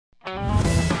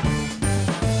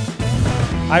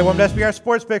Hi, welcome to SBR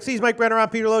Sports Picks. He's Mike Brenner. I'm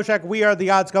Peter Loshak. We are the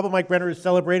odds couple. Mike Brenner is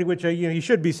celebrating, which you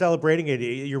should be celebrating.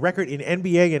 Your record in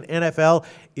NBA and NFL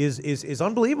is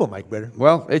unbelievable, Mike Brenner.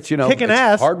 Well, it's kicking it's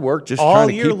ass hard work, just all trying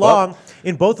to year keep long up.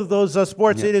 in both of those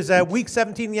sports. Yeah. It is week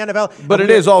 17 in the NFL, but it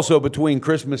is also between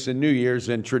Christmas and New Year's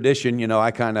and tradition.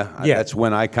 That's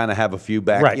when I kind of have a few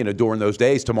back. Right. During those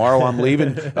days. Tomorrow I'm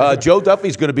leaving. Joe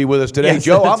Duffy's going to be with us today. Yes,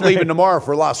 Joe, I'm leaving right. tomorrow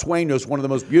for Los Sueños, one of the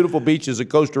most beautiful beaches in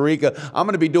Costa Rica. I'm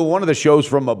going to be doing one of the shows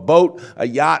from a boat, a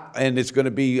yacht, and it's going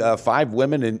to be 5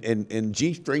 women in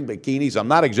G-string bikinis. I'm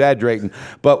not exaggerating,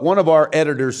 but one of our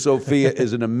editors, Sophia,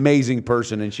 is an amazing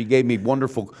person, and she gave me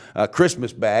wonderful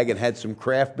Christmas bag and had some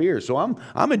craft beer. So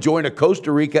I'm enjoying a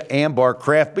Costa Rica Ambar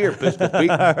craft beer, Pistol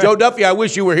Pete. Joe Duffy, I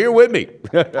wish you were here with me.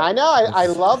 I know. I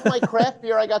love my craft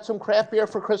beer. I got some craft beer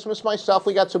for Christmas myself.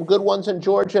 We got some good ones in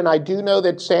Georgia, and I do know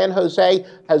that San Jose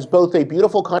has both a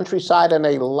beautiful countryside and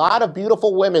a lot of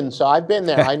beautiful women. So I've been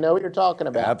there. I know what you're talking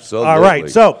about. Absolutely. All right.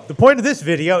 So the point of this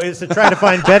video is to try to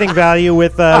find betting value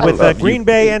with Green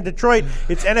Bay and Detroit.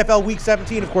 It's NFL Week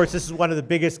 17. Of course, this is one of the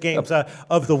biggest games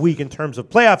of the week in terms of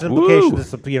playoff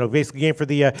implications. It's basically a game for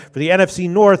the NFC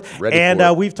North.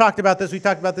 We've talked about this. We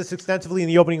talked about this extensively in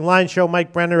the opening line show.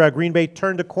 Mike Brenner, Green Bay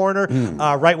turned a corner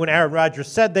right when Aaron Rodgers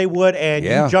said they would, and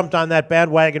you jumped on that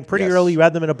bandwagon pretty early. You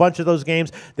had them in a bunch of those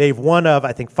games. They've won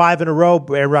I think 5 in a row.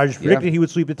 Aaron Rodgers predicted he would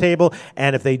sweep the table,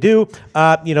 and if they do,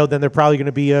 then they're probably going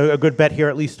to be a good bet here,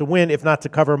 at least to win, if not to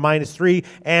cover -3.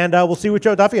 And we'll see what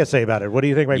Joe Duffy has to say about it. What do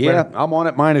you think, Mike Brenner? I'm on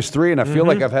it -3, and I feel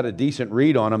like I've had a decent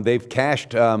read on them. They've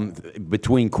cashed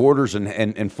between quarters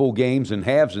and full games and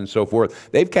halves and so forth.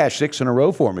 They've cashed 6 in a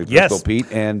row for me, Pistol Pete,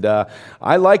 and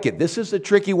I like it. This is a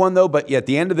tricky one, though, but at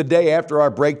the end of the day, after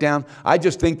our breakdown, I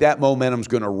just think that momentum's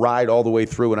going to ride all the way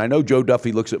through, and I know Joe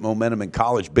Duffy looks at momentum in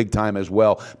college big time as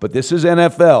well, but this is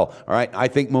NFL, all right? I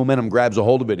think momentum grabs a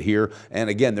hold of it here, and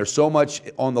again, there's so much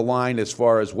on the line as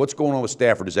far as what's going on with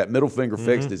Stafford. Is that middle finger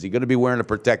fixed? Is he going to be wearing a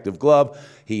protective glove?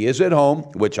 He is at home,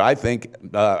 which I think,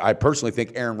 I personally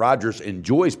think Aaron Rodgers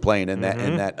enjoys playing in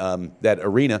that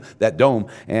arena, that dome,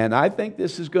 and I think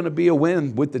this is going to be a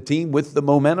win with the team, with the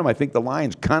momentum. I think the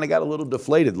Lions kind of got a little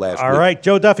deflated last week. All right,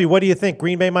 Joe Duffy, what do you think?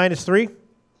 Green Bay -3?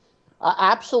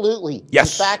 Absolutely.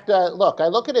 Yes. In fact, look, I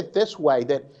look at it this way,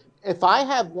 that if I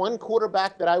have one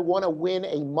quarterback that I want to win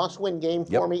a must-win game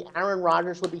for me, Aaron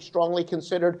Rodgers would be strongly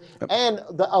considered. And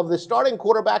of the starting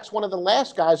quarterbacks, one of the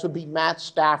last guys would be Matt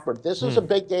Stafford. This is a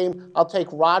big game. I'll take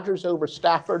Rodgers over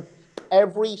Stafford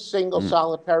every single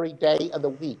solitary day of the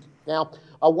week. Now,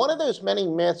 one of those many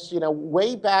myths,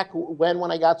 way back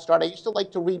when I got started, I used to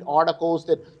like to read articles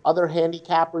that other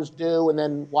handicappers do and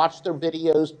then watch their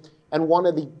videos. And one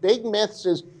of the big myths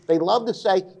is they love to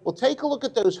say, well, take a look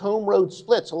at those home road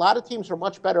splits. A lot of teams are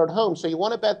much better at home, so you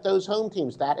want to bet those home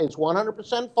teams. That is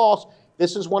 100% false.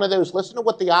 This is one of those, listen to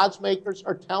what the odds makers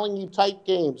are telling you type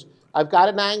games. I've got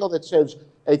an angle that says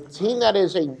a team that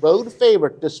is a road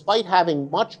favorite, despite having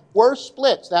much worse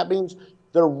splits, that means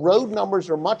their road numbers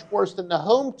are much worse than the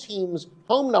home team's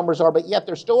home numbers are, but yet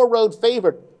they're still a road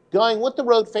favorite. Going with the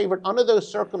road favorite under those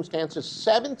circumstances,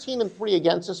 17-3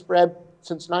 against the spread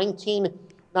since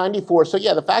 1994. So,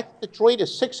 the fact that Detroit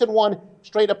is 6-1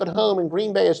 straight up at home and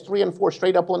Green Bay is 3-4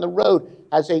 straight up on the road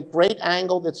has a great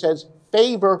angle that says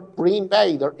favor Green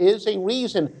Bay. There is a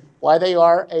reason why they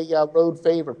are a road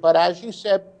favorite. But as you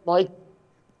said, Mike,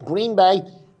 Green Bay,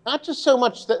 not just so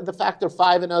much the fact they're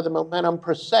 5-0, the momentum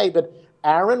per se, but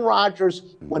Aaron Rodgers,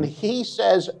 when he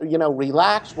says,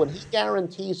 relax, when he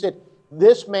guarantees it,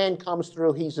 this man comes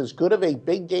through. He's as good of a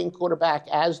big game quarterback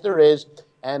as there is.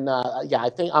 And, I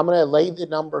think I'm going to lay the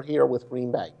number here with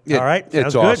Green Bay. All right.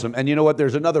 It's awesome. And you know what?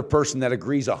 There's another person that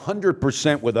agrees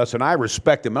 100% with us, and I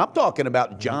respect him. And I'm talking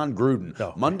about John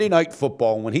Gruden, Monday Night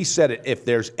Football. When he said it, if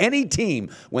there's any team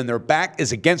when their back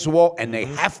is against the wall and they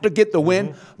have to get the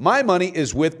win, my money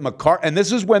is with McCarthy. And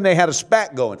this is when they had a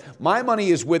spat going. My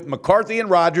money is with McCarthy and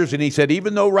Rodgers. And he said,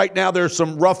 even though right now there's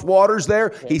some rough waters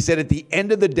there, he said at the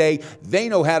end of the day, they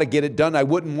know how to get it done. I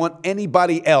wouldn't want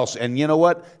anybody else. And you know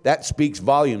what? That speaks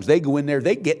volumes. They go in there,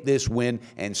 they get this win,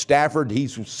 and Stafford,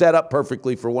 he's set up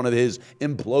perfectly for one of his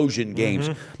implosion games.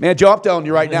 Man, Joe, I'm telling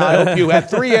you right now, I hope you have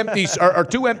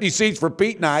 2 empty seats for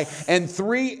Pete and I, and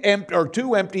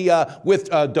 2 empty with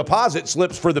deposit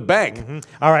slips for the bank.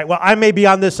 All right. Well, I may be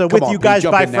on this with you guys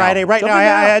by Friday. Right now,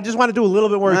 I just want to do a little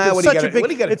bit more.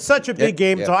 It's such a big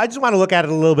game, so I just want to look at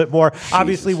it a little bit more.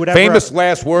 Obviously, whatever. Famous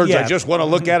last words. I just want to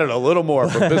look at it a little more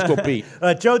from Pistol Pete.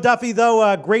 Joe Duffy,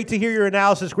 though, great to hear your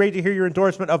analysis. Great to hear your endorsement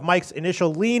of Mike's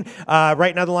initial lean.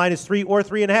 Right now the line is 3 or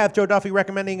 3.5. Joe Duffy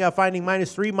recommending finding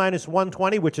 -3,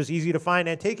 -120, which is easy to find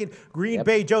and taking. Green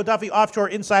Bay, Joe Duffy,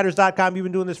 offshoreinsiders.com. You've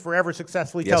been doing this forever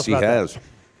successfully. Tell us about that. Yes, he has.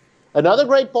 Another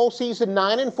great bowl season,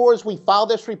 9-4 as we file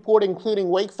this report, including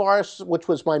Wake Forest, which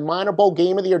was my minor bowl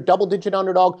game of the year, double-digit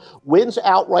underdog, wins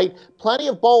outright. Plenty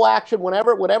of bowl action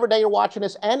whatever day you're watching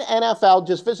this, and NFL.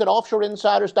 Just visit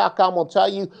offshoreinsiders.com. We'll tell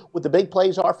you what the big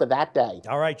plays are for that day.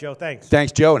 All right, Joe, thanks.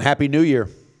 Thanks, Joe, and Happy New Year.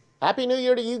 Happy New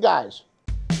Year to you guys.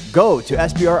 Go to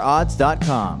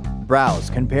SBRodds.com. Browse,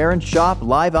 compare, and shop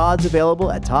live odds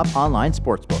available at top online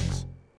sportsbooks.